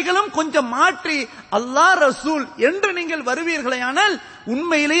சிந்தனைகளும் கொஞ்சம் மாற்றி அல்லாஹ் ரசூல் என்று நீங்கள் வருவீர்களேயானால்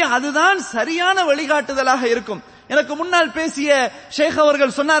உண்மையிலேயே அதுதான் சரியான வழிகாட்டுதலாக இருக்கும். எனக்கு முன்னால் பேசிய ஷேக்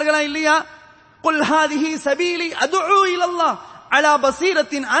அவர்கள் சொன்னார்களா இல்லையா, குல் ஹாதிஹி சபீலி அதுஉ இலல்லாஹ் அலா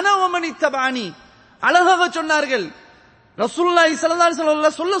பஸீரத்தின் அனா வ மன் இத்தபஅனி. அழகாக சொன்னார்கள். ரசூலுல்லாஹி ஸல்லல்லாஹு அலைஹி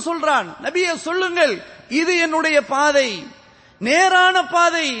வஸல்லம் சொல்றான், நபியே சொல்லுங்கள், இது என்னுடைய பாதை, நேரான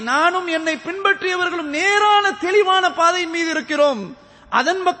பாதை, நானும் என்னை பின்பற்றியவர்களும் நேரான தெளிவான பாதையின் மீது இருக்கிறோம்.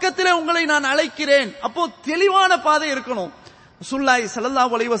 அதன் பக்கத்தில் உங்களை நான் அழைக்கிறேன். அப்போ தெளிவான பாதை இருக்கணும். ரசூலுல்லாஹி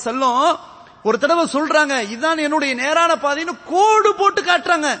ஸல்லல்லாஹு அலைஹி வஸல்லம் ஒரு தடவை சொல்றாங்க, இதுதான் என்னுடைய நேரான பாதைன்னு கோடு போட்டு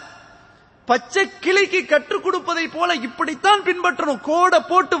காட்டுறாங்க. பச்சை கிளிக்கு கற்றுக் கொடுப்பதை போல இப்படித்தான் பின்பற்றணும். கோடை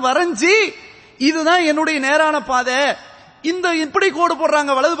போட்டு வரைஞ்சி இதுதான் என்னுடைய நேரான பாதை. இந்த இப்படி கோடு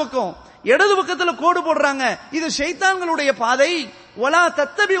போடுறாங்க வலது பக்கம், இடது பக்கத்துல கோடு போடுறாங்க, இது ஷைத்தான்களுடைய பாதை. வலா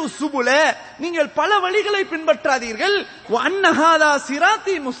தத்தபிஉ சுபுல, நீங்கள் பல வழிகளை பின்பற்றாதீர்கள். வஅன்ன ஹாதா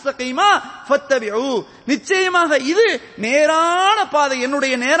சிராத்தி முஸ்தகீமா ஃபத்தபிஉ, நிச்சயமாக இது நேரான பாதை,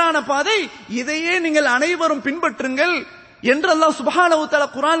 என்னுடைய நேரான பாதை, இதையே நீங்கள் அனைவரும் பின்பற்றுங்கள் என்று அல்லாஹ் சுப்ஹானஹு வ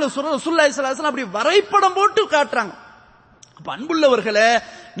தஆலா குர்ஆன்ல ரசூலுல்லாஹி ஸல்லல்லாஹு அலைஹி வஸல்லம் அப்படி வரைபடம் போட்டு காட்டுறாங்க. அப்ப அன்புள்ளவர்களே,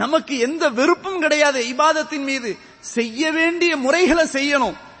 நமக்கு எந்த வெறுப்பும் கிடையாது இபாதத்தின் மீது. செய்ய வேண்டிய முறைகளை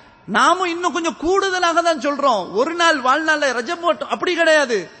செய்யணும். நாமும் இன்னும் கொஞ்சம் கூடுதலாக தான் சொல்றோம். ஒரு நாள் வாழ்நாள்ல ரஜப் அப்படி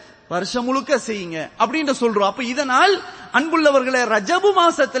கிடையாது, வருஷம் முழுக்க செய்யுங்க அப்படின்னு சொல்றோம். அப்ப இதனால் அன்புள்ளவர்களே, ரஜபு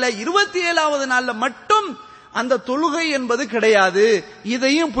மாசத்துல 27வது நாள்ல மட்டும் அந்த தொழுகை என்பது கிடையாது.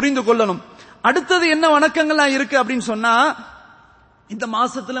 இதையும் புரிந்து கொள்ளணும். அடுத்தது என்ன வணக்கங்கள்லாம் இருக்கு அப்படின்னு சொன்னா, இந்த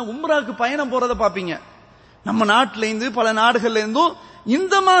மாசத்துல உம்ராக்கு பயணம் போறத பாப்பீங்க. நம்ம நாட்டில இருந்து பல நாடுகள்ல இருந்தும்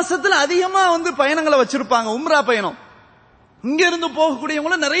இந்த மாசத்துல அதிகமா பயணங்களை வச்சிருப்பாங்க. உம்ரா பயணம் இங்க இருந்து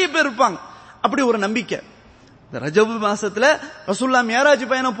போகக்கூடியவங்க நிறைய பேர் இருப்பாங்க. அப்படி ஒரு நம்பிக்கை. இந்த ரஜபு மாசத்துல ரசூலுல்லாஹ் மியராஜ்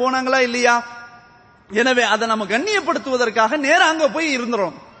பயணம் போனாங்களா இல்லையா? எனவே அதை நம்ம கண்ணியப்படுத்துவதற்காக நேரா அங்க போய்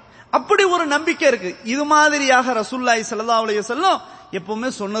இருந்துறோம். அப்படி ஒரு நம்பிக்கை இருக்கு. இது மாதிரியாக ரசூலுல்லாஹி ஸல்லல்லாஹு அலைஹி வஸல்லம்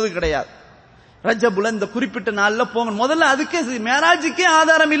எப்பவுமே சொன்னது கிடையாது. ரஜபுல இந்த குறிப்பிட்ட நாள்ல போங்க. முதல்ல அதுக்கே மியராஜுக்கே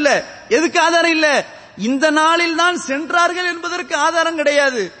ஆதாரம் இல்ல. எதுக்கு ஆதாரம் இல்ல? இந்த நாளில் தான் சென்றார்கள் என்பதற்கு ஆதாரம்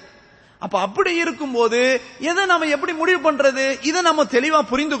கிடையாது. அப்ப அப்படி இருக்கும்போது எதை நம்ம எப்படி முடிவு பண்றது? இதை நம்ம தெளிவா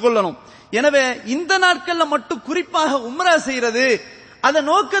புரிந்து கொள்ளணும். எனவே இந்த நாட்கள்ல மட்டும் குறிப்பாக உம்ரா செய்யறது, அத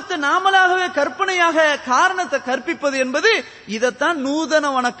நோக்கத்தை நாமளாகவே கற்பனையாக காரணத்தை கற்பிப்பது என்பது இதைத்தான்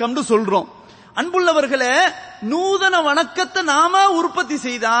நூதன வணக்கம்னு சொல்றோம். அன்புள்ளவர்களே, நூதன வணக்கத்தை நாம உற்பத்தி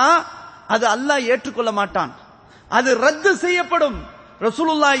செய்தா அது அல்லாஹ் ஏற்றுக்கொள்ள மாட்டான். அது ரத்து செய்யப்படும்.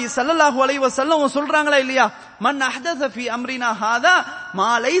 ரசூலுல்லாஹி ஸல்லல்லாஹு அலைஹி வஸல்லம் சொல்றாங்களா இல்லையா? மன் அஹ்தஸ ஃபீ அம்ரினா ஹாதா மா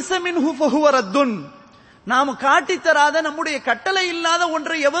லைஸ மின்ஹு ஃபஹுவ ரத்துன். நாம் காட்டி தராத, நம்முடைய கட்டளை இல்லாத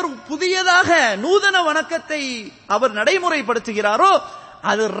ஒன்றை எவர் புதியதாக நூதன வணக்கத்தை அவர் நடைமுறைப்படுத்துகிறாரோ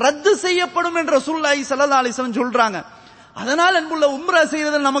அது ரத்து செய்யப்படும் என்று ரசூலுல்லாஹி ஸல்லல்லாஹு அலைஹி வஸல்லம் சொல்றாங்க. அதனால் அன்புள்ள உம்ரா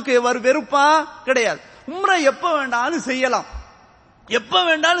செய்யறது நமக்கு வெறுப்பா கிடையாது. உம்ரா எப்ப வேண்டாலும் செய்யலாம், எப்ப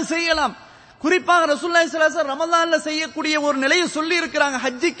வேண்டாலும் செய்யலாம். குறிப்பாக ரசூலுல்லாஹி ஸல்லல்லாஹு அலைஹி வஸல்லம் ரமலான்ல செய்யக்கூடிய ஒரு நிலையை சொல்லி இருக்கிறாங்க.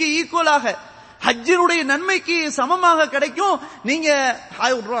 ஹஜ்ஜுக்கு ஈக்குவலாக, ஹஜ்ஜினுடைய நன்மைக்கு சமமாக கிடைக்கும். நீங்க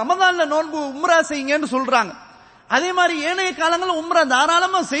ரமலான்ல நோன்பு உம்ரா செய்யுங்கன்னு சொல்றாங்க. அதே மாதிரி ஏனைய காலங்களில் உம்ரா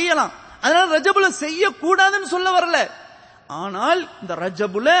தாராளமா செய்யலாம். அதனால ரஜபுல செய்யக்கூடாதுன்னு சொல்ல வரல. ஆனால் இந்த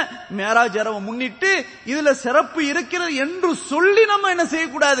ரஜபுல மேராஜ் இரவை முன்னிட்டு இதுல சிறப்பு இருக்கிறது என்று சொல்லி நம்ம என்ன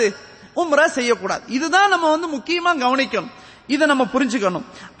செய்யக்கூடாது? உம்ரா செய்யக்கூடாது. இதுதான் நம்ம முக்கியமா கவனிக்கணும். இதை நம்ம புரிஞ்சுக்கணும்.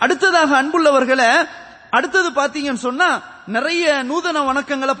 அடுத்ததாக அன்புள்ளவர்களை, அடுத்தது பாத்தீங்கன்னு சொன்னா நிறைய நூதன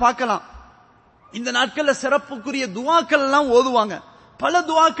வணக்கங்களை பார்க்கலாம். இந்த நாட்கள்ல சிறப்புக்குரிய துஆக்கள் எல்லாம் ஓதுவாங்க, பல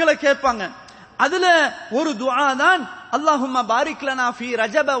துஆக்களை கேட்பாங்க. அதுல ஒரு துஆ தான் அல்லாஹும்ம பாரிக் லனா ஃபீ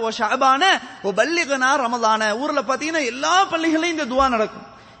ரஜப வ ஷஅபான வ பல்லிக்னா ரமலான. ஊர்ல பாத்தீங்கன்னா எல்லா பள்ளிகளையும் இந்த துஆ நடக்கும்.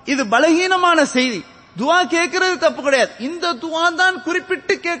 இது பலகீனமான செய்தி. துஆ கேட்கிறது தப்பு கிடையாது. இந்த துஆ தான்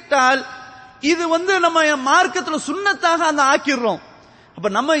குறிப்பிட்டு கேட்டால் இது நம்ம மார்க்கத்துல சுன்னத்தாக அந்த ஆக்கிடுறோம். அப்ப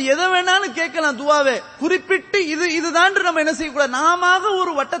நம்ம எதை வேணாலும் கேட்கலாம் துஆவே. குறிப்பிட்டு இதுதான் நம்ம என்ன செய்யக்கூடாது? நாம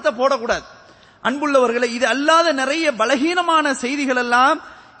ஒரு வட்டத்தை போடக்கூடாது. அன்புள்ளவர்களை, இது அல்லாத நிறைய பலகீனமான செய்திகள் எல்லாம்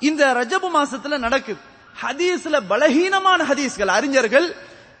இந்த ரஜபு மாசத்துல நடக்குது. ஹதீஸ்ல பலகீனமான ஹதீஸ்கள் அறிஞர்கள்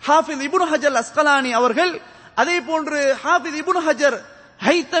ஹாஃபிஸ் இப்னு ஹஜர் அஸ்கலானி அவர்கள், அதே போன்று ஹாஃபிஸ் இப்னு ஹஜர்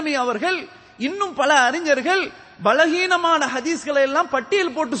ஹைத்தமி அவர்கள், இன்னும் பல அறிஞர்கள் பலகீனமான ஹதீஸ்களை எல்லாம்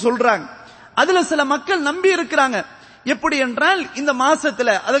பட்டியல் போட்டு சொல்றாங்க. அதுல சில மக்கள் நம்பி இருக்கிறாங்க. எப்படி என்றால் இந்த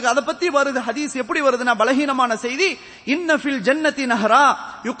மாசத்துல அதை பத்தி வருது. ஹதீஸ் எப்படி வருதுன்னா, பலகீனமான செய்தி, இன்ன ஃபில் ஜன்னதி நஹரா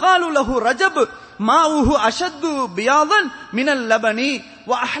யுகாலு லஹு ரஜப் மாஉஹு அஷத்து பியாதன் மினல் லபனி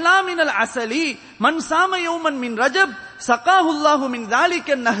வ அஹ்லா மினல் அஸலி மன் சாம யௌமன் மின் ரஜப் ஸகாஹுல்லாஹு மின் ذلك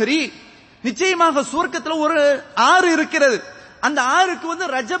النهரி. நிச்சயமாக சுவர்க்கத்துல ஒரு ஆறு இருக்கிறது. அந்த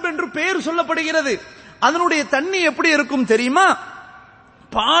ஆறுக்கு ரஜப் என்று பெயர் சொல்லப்படுகிறது. அதனுடைய தண்ணி எப்படி இருக்கும் தெரியுமா?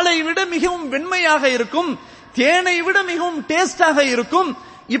 பாலை விட மிகவும் வெண்மையாக இருக்கும், தேனை விட மிகவும் டேஸ்டாக இருக்கும்.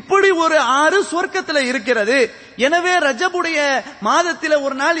 இப்படி ஒரு ஆறு சொர்க்கத்தில் இருக்கிறது. எனவே ரஜபுடைய மாதத்தில்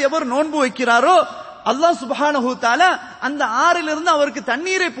ஒரு நாள் எவர் நோன்பு வைக்கிறாரோ அல்லாஹ் சுப்ஹானஹு தஆலா அந்த ஆறிலிருந்து அவருக்கு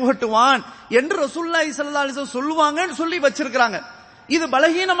தண்ணீரை புகட்டுவான் என்று ரசூலுல்லாஹி ஸல்லல்லாஹு அலைஹி வஸல்லம் சொல்லுவாங்கன்னு சொல்லி வச்சிருக்காங்க. இது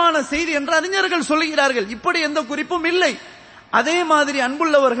பலகீனமான செய்தி என்று அறிஞர்கள் சொல்லுகிறார்கள். இப்படி எந்த குறிப்பும் இல்லை. அதே மாதிரி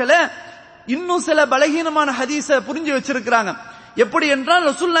அன்புள்ளவர்களே இன்னும் சில பலகீனமான ஹதீஸ புரிஞ்சு வச்சிருக்கிறாங்க. எப்படி என்றால்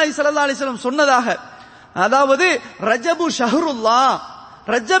ரசூலுல்லாஹி ஸல்லல்லாஹு அலைஹி வஸல்லம் சொன்னதாக, அதாவது ரஜபு ஷஹ்ருல்லாஹ்,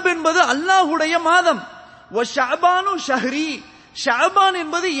 ரஜப் என்பது அல்லாஹ்வுடைய மாதம், வ ஷஅபானு ஷஹ்ரி, ஷஅபான்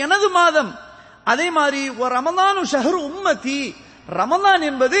என்பது எனது மாதம், அதே மாதிரி வ ரமலானு ஷஹ்ரு உம்மதி, ரமலான்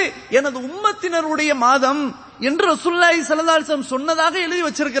என்பது எனது உம்மத்தினருடைய மாதம் என்று ரசூலுல்லாஹி ஸல்லல்லாஹு அலைஹி வஸல்லம் சொன்னதாக எழுதி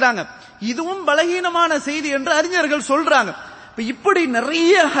வச்சிருக்கிறாங்க. இதுவும் பலகீனமான செய்தி என்று அறிஞர்கள் சொல்றாங்க. இப்படி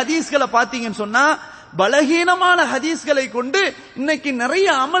நிறைய ஹதீஸ்களை பாத்தீங்கன்னு சொன்னா பலகீனமான ஹதீஸ்களை கொண்டு இன்னைக்கு நிறைய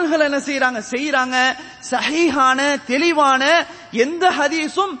அமல்கள் என்ன செய்யறாங்க. சஹீஹான தெளிவான எந்த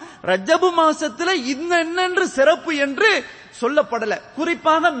ஹதீஸும் ரஜபு மாசத்துல இன்னென்று சிறப்பு என்று சொல்லப்படல.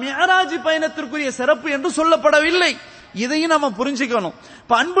 குறிப்பாக மிஅராஜ் பயணத்திற்குரிய சிறப்பு என்று சொல்லப்படவில்லை. இதையும் நம்ம புரிஞ்சுக்கணும்.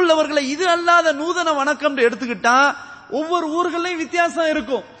 இப்ப அன்புள்ளவர்களை, இது அல்லாத நூதன வணக்கம் எடுத்துக்கிட்டா ஒவ்வொரு ஊர்களையும் வித்தியாசம்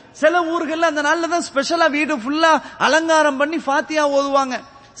இருக்கும். சில ஊர்கள்ல அந்த நாள்ல தான் ஸ்பெஷலா வீடு ஃபுல்லா அலங்காரம் பண்ணி ஃபாத்தியா ஓதுவாங்க.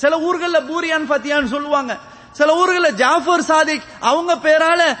 சில ஊர்கள்ல பூரியான் ஃபாத்தியான்னு சொல்லுவாங்க. சில ஊர்கள்ல ஜாஃபர் சாதிக் அவங்க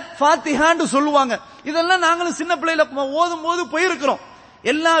பேரால ஃபாத்திஹான்னு சொல்லுவாங்க. இதெல்லாம் நாங்களும் சின்ன பிள்ளையில ஓதும் போது போயிருக்கிறோம்.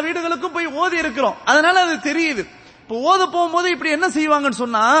 எல்லா வீடுகளுக்கும் போய் ஓதி இருக்கிறோம். அதனால அது தெரியுது. இப்ப ஓத போகும்போது இப்படி என்ன செய்வாங்கன்னு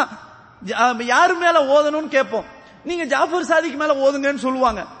சொன்னா, யாரு மேல ஓதணும்னு கேட்போம். நீங்க ஜாஃபர் சாதிக்கு மேல ஓதுங்கன்னு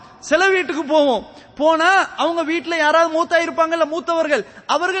சொல்லுவாங்க. சில வீட்டுக்கு போவோம், போனா அவங்க வீட்டுல யாராவது மூத்தா இருப்பாங்கல்ல, மூத்தவர்கள்,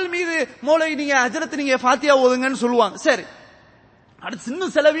 அவர்கள் மீது மோளை நீங்க ஹஜ்ரத் நீங்க ஃபாத்தியா ஓதுங்கன்னு சொல்லுவாங்க. சரி, அடுத்து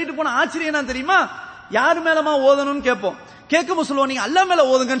இன்னும் சில வீட்டுக்கு போன ஆச்சரியம் என்ன தெரியுமா, யாரு மேலமா ஓதணும்னு கேட்போம். கேட்கும் சொல்லுவோம் நீங்க அல்லாஹ் மேல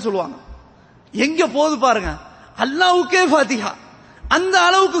ஓதுங்கன்னு சொல்லுவாங்க. எங்க போது பாருங்க, அல்லாஹ்வுக்கே ஃபாத்திஹா. அந்த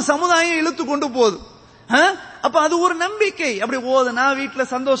அளவுக்கு சமுதாயம் இழுத்து கொண்டு போகுது. அப்ப அது ஒரு நம்பிக்கை. அப்படி ஓதுனா வீட்டுல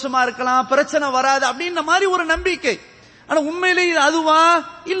சந்தோஷமா இருக்கலாம், பிரச்சனை வராது அப்படின்ற மாதிரி ஒரு நம்பிக்கை. ஆனா உண்மையிலே இது அதுவா?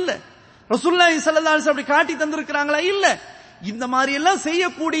 இல்ல. ரசூலுல்லாஹி ஸல்லல்லாஹு அலைஹி வஸல்லம் அப்படி காட்டி தந்திருக்கிறாங்களா? இல்ல. இந்த மாதிரி எல்லாம்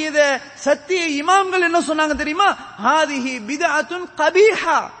செய்யக்கூடியத சத்திய இமாம்கள் என்ன சொன்னாங்க தெரியுமா? ஹாதிஹி பித்அத்துன்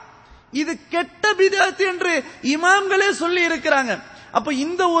கபீஹா, இது கெட்ட பித்அத் என்று இமாம்களே சொல்லி இருக்கிறாங்க. அப்ப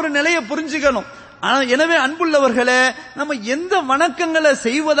இந்த ஒரு நிலையை புரிஞ்சுக்கணும். எனவே அன்புள்ளவர்களே, நம்ம எந்த வணக்கங்களை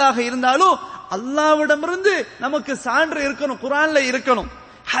செய்வதாக இருந்தாலும் அல்லாஹ்விடமிருந்து நமக்கு சான்று இருக்கணும், குர்ஆன்ல இருக்கணும்,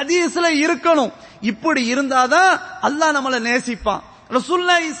 ஹதீஸ்ல இருக்கணும். இப்படி இருந்தாதான் அல்லாஹ் நம்மளை நேசிப்பான்.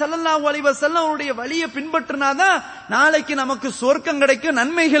 ரசூலுல்லாஹி ஸல்லல்லாஹு அலைஹி வஸல்லம் உடைய வழியை பின்பற்றினாதான் நாளைக்கு நமக்கு சொர்க்கம் கிடைக்கும்,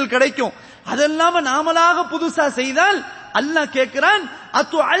 நன்மைகள் கிடைக்கும். அதெல்லாம நாமளாக புதுசா செய்தால் அல்லாஹ் கேட்கிறான்,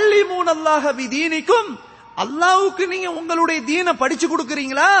 அத்துஅல்லிமூனல்லாஹ பிதீனிக்கும், அல்லாஹ்வுக்கு நீங்க உங்களுடைய தீனை படிச்சு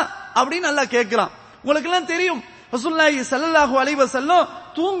கொடுக்கறீங்களா அப்படின்னு அல்லாஹ் கேட்கிறான். உங்களுக்கு எல்லாம் தெரியும், ரசூலுல்லாஹி ஸல்லல்லாஹு அலைஹி வஸல்லம்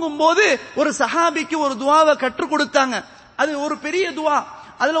தூங்கும் போது ஒரு சஹாபிக்கு ஒரு துஆவை கற்றுக் கொடுத்தாங்க. அது ஒரு பெரிய துஆ.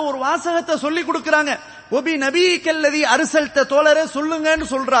 அதுல ஒரு வாசகத்தை சொல்லி கொடுக்கறாங்க. ஒபி நபிக்கல்லதி அர்சல்த, தோழரே சொல்லுங்கன்னு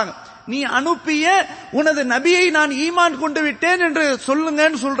சொல்றாங்க. நீ அனுப்பிய உனது நபியை நான் ஈமான் கொண்டு விட்டேன் என்று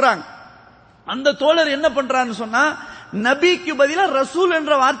சொல்லுங்கன்னு சொல்றாங்க. அந்த தோழர் என்ன பண்றான்னு சொன்னா, நபிக்கு பதிலா ரசூல்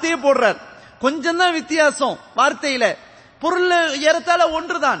என்ற வார்த்தையை போடுறார். கொஞ்சம் தான் வித்தியாசம் வார்த்தையில, பொருள் ஏறத்தாழ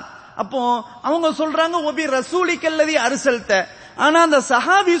ஒன்றுதான். அப்போ அவங்க சொல்றாங்க ஒபி ரசூலிக்கல்லதி அர்சல்த. ஆனா அந்த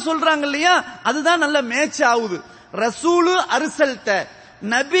சஹாபி சொல்றாங்க இல்லையா, அதுதான் நல்ல மேட்ச் ஆகுது. ரசூலு அர்சல்த,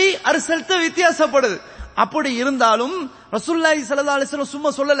 நபி அர்சல்த வித்தியாசப்படுது. அப்படி இருந்தாலும் ரசூலுல்லாஹி ஸல்லல்லாஹு அலைஹி வஸல்லம் சும்மா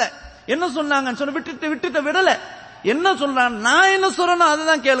சொல்லல. என்ன சொன்னாங்கன்னு சொன்ன விட்டுட்ட விடல. என்ன சொல்றாங்க, நான் என்ன சொல்றேனோ அதை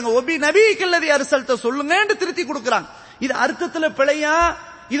தான் கேளுங்க. ஒபி நபிக்கல்லதி அர்சல்த சொல்லுங்கன்னு திருத்தி கொடுக்கறாங்க. இது அர்த்தத்துல பிழையா?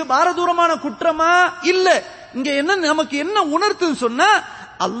 இது பாரதூரமான குற்றமா? இல்ல. இங்க என்ன நமக்கு என்ன உணர்த்துன்னு சொன்னா,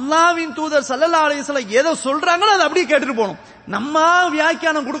 அல்லாஹ்வின் தூதர் ஸல்லல்லாஹு அலைஹி வஸல்லம் எதை சொல்றாங்களோ அதை அப்படியே கேட்டுட்டு போகணும். நம்ம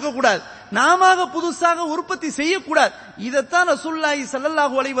வியாக்கியானம் கொடுக்க கூடாது, நாம புதுசாக உற்பத்தி செய்யக்கூடாது. இதைத்தான் ரசூலுல்லாஹி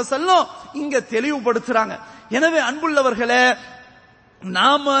ஸல்லல்லாஹு அலைஹி வஸல்லம் இங்க தெளிவுபடுத்துறாங்க. எனவே அன்புள்ளவர்களே,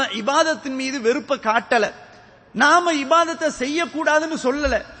 நாம இபாதத்தின் மீது வெறுப்ப காட்டல, நாம இபாதத்தை செய்யக்கூடாதுன்னு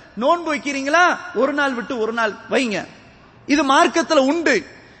சொல்லல. நோன்பு வைக்கிறீங்களா, ஒரு நாள் விட்டு ஒரு நாள் வைங்க, இது மார்க்கத்துல உண்டு.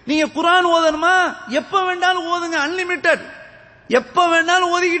 நீங்க குர்ஆன் ஓதணுமா, எப்ப வேண்டாலும் ஓதுங்க, அன்லிமிட்டெட், எப்ப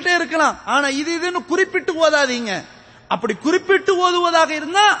வேணாலும் ஓதிக்கிட்டே இருக்கலாம். ஆனா இதுன்னு குறிப்பிட்டு ஓதாதீங்க. அப்படி குறிப்பிட்டு ஓதுவதாக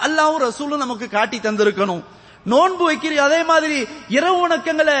இருந்தா அல்லாஹ்வும் ரசூலும் நமக்கு காட்டி தந்திருக்கணும். நோன்பு வைக்கிறீங்க, அதே மாதிரி இரவு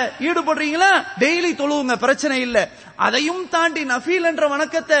வணக்கங்களை ஈடுபடுறீங்களா, டெய்லி தொழுவுங்க, பிரச்சனை இல்ல. அதையும் தாண்டி நஃபீல் என்ற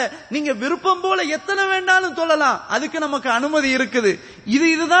வணக்கத்தை நீங்க விருப்பம் போல எத்தனை வேண்டாலும் தொழலாம், அதுக்கு நமக்கு அனுமதி இருக்குது.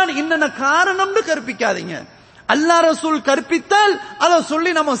 இதுதான் இன்னென்ன காரணம்னு கற்பிக்காதீங்க. அல்லாஹ் ரசூல் கற்பித்தால் அதை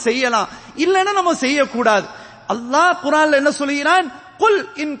சொல்லி நம்ம செய்யலாம், இல்லைன்னா நம்ம செய்யக்கூடாது. அல்லாஹ் குர்ஆன்ல என்ன சொல்கிறான், குல்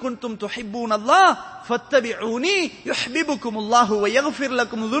இன் குன்தும் துஹிப்பூனல்லாஹ் ஃபத்தபிஊனி யுஹ்பிபுக்குமுல்லாஹு வ யக்ஃபிர்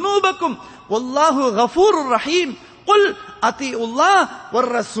லக்கும் ذுனூபக்கும் வல்லாஹு கஃபூருர் ரஹீம். குல் அத்தீஉல்லாஹ் வர்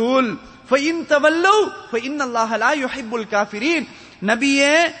ரசூல் ஃபஇன் தவல்லௌ ஃபஇன்னல்லாஹ லா யுஹிப்புல் காஃபிரீன்.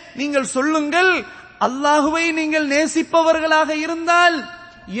 நபியே, நீங்கள் சொல்லுங்கள், அல்லாஹ்வை நீங்கள் நேசிப்பவர்களாக இருந்தால்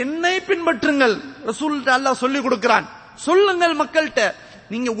என்னை பின்பற்றுங்கள். ரசூல் அல்லாஹ் சொல்லி கொடுக்கிறான். சொல்லுங்கள் மக்கள்கிட்ட,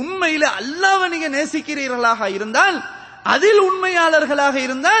 நீங்க உண்மையில அல்லாஹ்வை நீங்க நேசிக்கிறீர்களாக இருந்தால், அதில் உண்மையாளர்களாக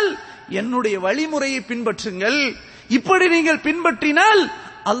இருந்தால் என்னுடைய வழிமுறையை பின்பற்றுங்கள். இப்படி நீங்கள் பின்பற்றினால்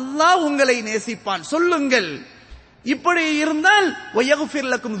அல்லாஹ் உங்களை நேசிப்பான். சொல்லுங்கள். இப்படி இருந்தால் வயக்ஃபிர்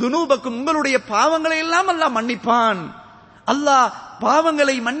லக்கும் துனூபக்கும், உங்களுடைய பாவங்களை எல்லாம் அல்லாஹ் மன்னிப்பான். அல்லாஹ்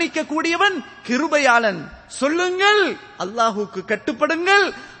பாவங்களை மன்னிக்க கூடியவன், கிருபையாளன். சொல்லுங்கள், அல்லாஹுக்கு கட்டுப்படுங்கள்,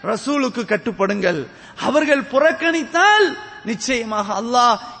 ரசூலுக்கு கட்டுப்படுங்கள். அவர்கள் புறக்கணித்தால் நிச்சயமாக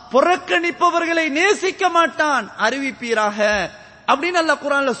அல்லாஹ் புறக்கணிப்பவர்களை நேசிக்க மாட்டான், அறிவிப்பீராக அப்படின்னு அல்லாஹ்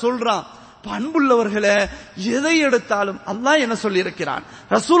குர்ஆன்ல சொல்றான். அன்புள்ளவர்களே, எதை எடுத்தாலும் அல்லாஹ் என்ன சொல்லி இருக்கிறான்,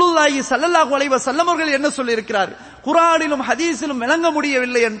 ரசூலுல்லாஹி ஸல்லல்லாஹு அலைஹி வஸல்லம் அவர்கள் என்ன சொல்லி இருக்கிறார், குர்ஆனிலும் ஹதீஸிலும் விளங்க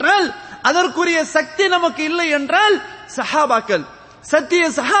முடியவில்லை என்றால், அதற்குரிய சக்தி நமக்கு இல்லை என்றால், சஹாபாக்கள், சத்திய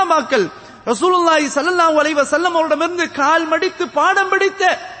சஹாபாக்கள் ரசூலுல்லாஹி ஸல்லல்லாஹு அலைஹி வஸல்லம் அவரிடமிருந்து கால் மடித்து பாடம் படித்த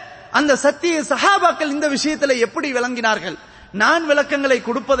அந்த சத்திய சஹாபாக்கள் இந்த விஷயத்தில் எப்படி விளங்கினார்கள்? நான் விளக்கங்களை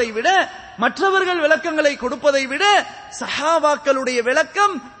கொடுப்பதை விட, மற்றவர்கள் விளக்கங்களை கொடுப்பதை விட சஹாபாக்களுடைய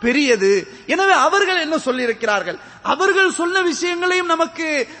விளக்கம் பெரியது. எனவே அவர்கள் என்ன சொல்லியிருக்கிறார்கள், அவர்கள் சொன்ன விஷயங்களையும் நமக்கு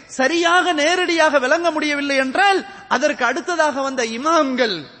சரியாக நேரடியாக விளங்க முடியவில்லை என்றால், அதற்கு அடுத்ததாக வந்த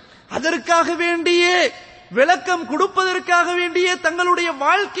இமாம்கள், அதற்காக வேண்டியே விளக்கம் கொடுப்பதற்காக வேண்டியே தங்களுடைய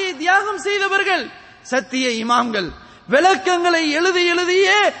வாழ்க்கையை தியாகம் செய்தவர்கள் சத்திய இமாம்கள். விளக்கங்களை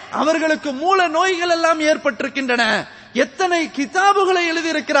எழுதியே அவர்களுக்கு மூல நோய்கள் எல்லாம் ஏற்பட்டிருக்கின்றன. எத்தனை கிதாபுகளை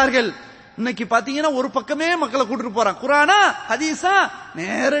எழுதியிருக்கிறார்கள். இன்னைக்கு பாத்தீங்கன்னா ஒரு பக்கமே மக்களை கூட்டிட்டு போறான். குர்ஆனா ஹதீஸா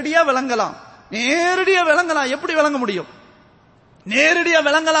நேரடியா விளங்கலாம், நேரடியா விளங்கலாம். எப்படி விளங்க முடியும்? நேரடியா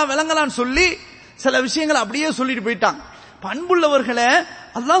விளங்கலாம் சொல்லி சில விஷயங்களை அப்படியே சொல்லிட்டு போயிட்டாங்க. பண்புள்ளவர்களே,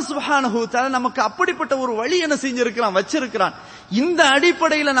 அல்லாஹ் சுப்ஹானஹு வ தஆலா நமக்கு அப்படிப்பட்ட ஒரு வழி என்ன செஞ்சிருக்கிறான், வச்சிருக்கிறான். இந்த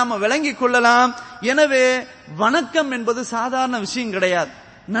அடிப்படையில நாம விளங்கிக் கொள்ளலாம். எனவே வணக்கம் என்பது சாதாரண விஷயம் கிடையாது,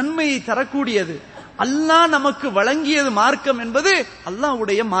 நன்மையை தரக்கூடியது. அல்லாஹ் நமக்கு வழங்கியது மார்க்கம் என்பது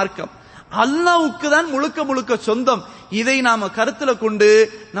அல்லாஹ்வுடைய மார்க்கம், அல்லாஹ்வுக்கு தான் முழுக்க சொந்தம். இதை நாம கருத்துல கொண்டு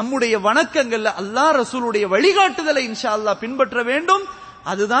நம்முடைய வணக்கங்கள்ல அல்லாஹ் ரசூலுடைய வழிகாட்டுதலை இன்ஷா அல்லாஹ் பின்பற்ற வேண்டும்.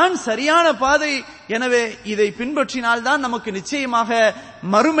 அதுதான் சரியான பாதை. எனவே இதை பின்பற்றினால்தான் நமக்கு நிச்சயமாக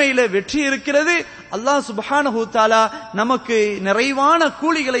மறுமையில வெற்றி இருக்கிறது. அல்லாஹ் சுப்ஹானஹு வ தஆலா நமக்கு நிறைவான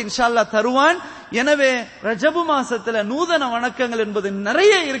கூலிகளை இன்ஷா அல்லாஹ் தருவான். எனவே ரஜபு மாசத்துல நூதன வணக்கங்கள் என்பது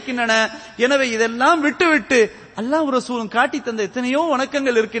நிறைய இருக்கின்றன. எனவே இதெல்லாம் விட்டு அல்லாஹ் ரசூலும் காட்டி தந்த எத்தனையோ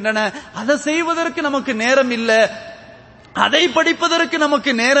வணக்கங்கள் இருக்கின்றன. அதை செய்வதற்கு நமக்கு நேரம் இல்லை, அதை படிப்பதற்கு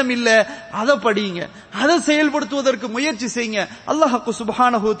நமக்கு நேரம் இல்ல. அதை படிங்க, அதை செயல்படுத்துவதற்கு முயற்சி செய்யுங்க. அல்லாஹ்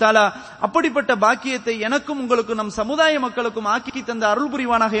சுப்ஹானஹு வ தஆலா அப்படிப்பட்ட பாக்கியத்தை எனக்கும் உங்களுக்கும் நம் சமுதாய மக்களுக்கும் ஆக்கி தந்த அருள்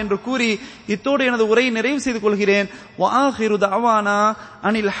புரிவானாக என்று கூறி இத்தோடு எனது உரையை நிறைவு செய்து கொள்கிறேன். வ ஆகிரு தஅவானா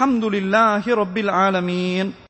அனில் ஹம்துலில்லாஹி ரப்பில் ஆலமீன்.